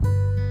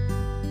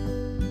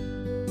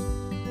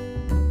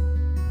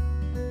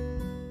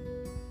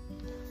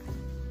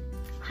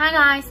Hi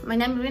guys, my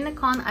name is Irina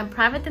Khan. I'm a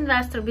private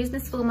investor,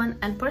 businesswoman,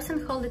 and person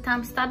who all the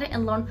time study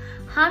and learn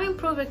how to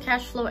improve your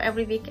cash flow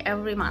every week,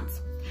 every month.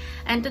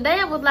 And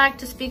today I would like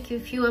to speak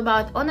with you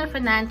about Honor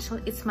Financial.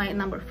 It's my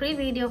number 3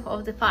 video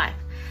of the 5.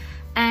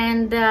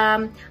 And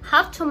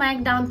how to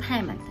make down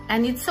payment.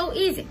 And it's so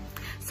easy.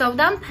 So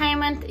down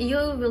payment you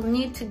will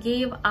need to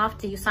give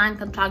after you sign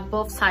contract,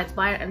 both sides,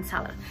 buyer and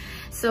seller.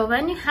 So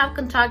when you have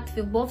contract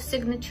with both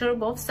signature,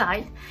 both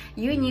sides,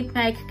 you need to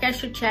make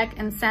cash check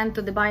and send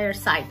to the buyer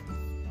side.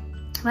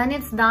 When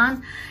it's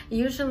done,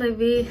 usually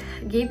we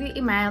give you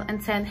email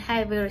and send,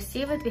 hey, we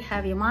received it, we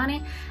have your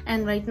money,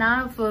 and right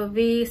now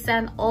we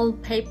send all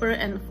paper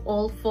and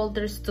all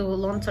folders to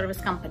loan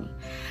service company.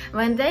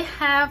 When they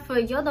have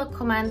your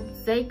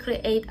documents, they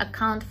create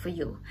account for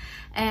you,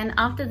 and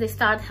after they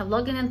start have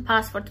login and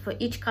password for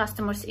each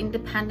customer's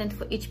independent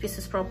for each piece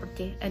of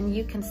property, and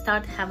you can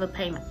start have a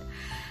payment.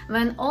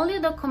 When all your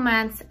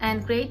documents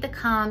and create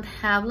account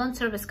have loan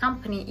service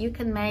company, you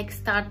can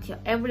start your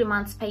every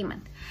month's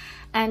payment.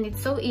 And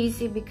it's so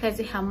easy because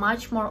you have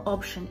much more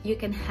option. You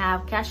can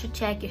have cash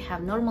check, you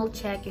have normal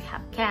check, you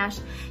have cash,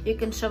 you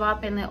can show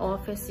up in the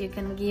office, you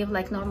can give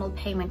like normal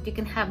payment, you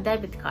can have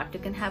debit card, you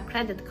can have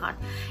credit card,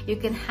 you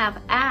can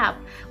have app,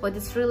 but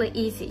it's really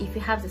easy. If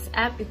you have this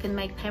app, you can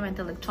make payment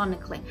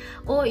electronically,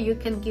 or you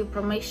can give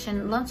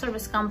permission loan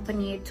service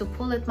company to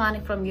pull it money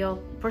from your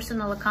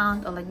personal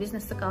account or like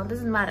business account,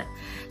 doesn't matter.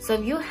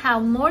 So you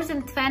have more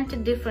than 20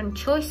 different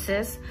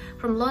choices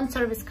from loan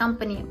service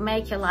company,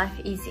 make your life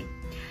easy.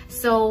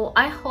 So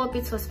I hope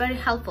it was very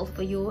helpful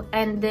for you,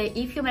 and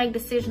if you make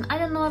decision, I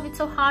don't know if it's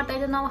so hard, I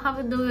don't know how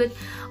to do it,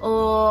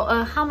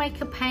 or how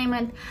make a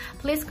payment,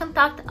 please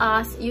contact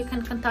us. You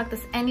can contact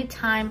us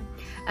anytime.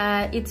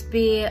 It's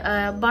be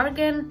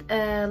bargain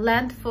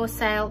land for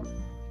sale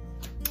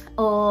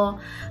or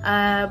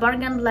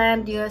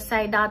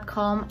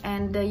bargainlandusa.com,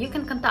 and you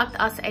can contact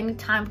us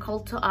anytime, call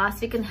to us,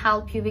 we can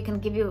help you, we can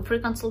give you a free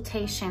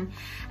consultation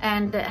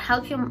and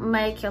help you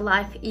make your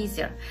life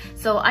easier.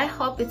 So I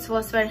hope it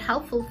was very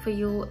helpful for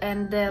you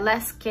and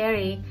less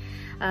scary.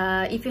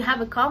 If you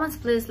have a comments,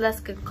 please let's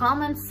get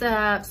comments,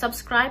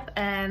 subscribe,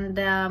 and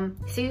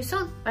see you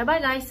soon. Bye bye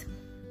guys.